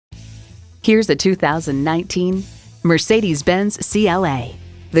Here's a 2019 Mercedes-Benz CLA.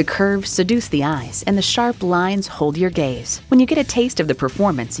 The curves seduce the eyes and the sharp lines hold your gaze. When you get a taste of the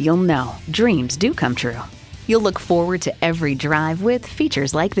performance, you'll know dreams do come true. You'll look forward to every drive with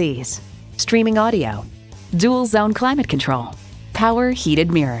features like these: streaming audio, dual zone climate control, power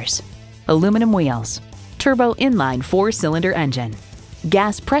heated mirrors, aluminum wheels, turbo inline 4-cylinder engine,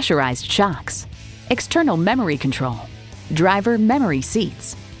 gas pressurized shocks, external memory control, driver memory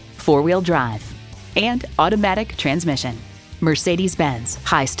seats, 4-wheel drive, and automatic transmission. Mercedes-Benz,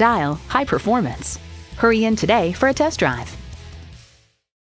 high style, high performance. Hurry in today for a test drive.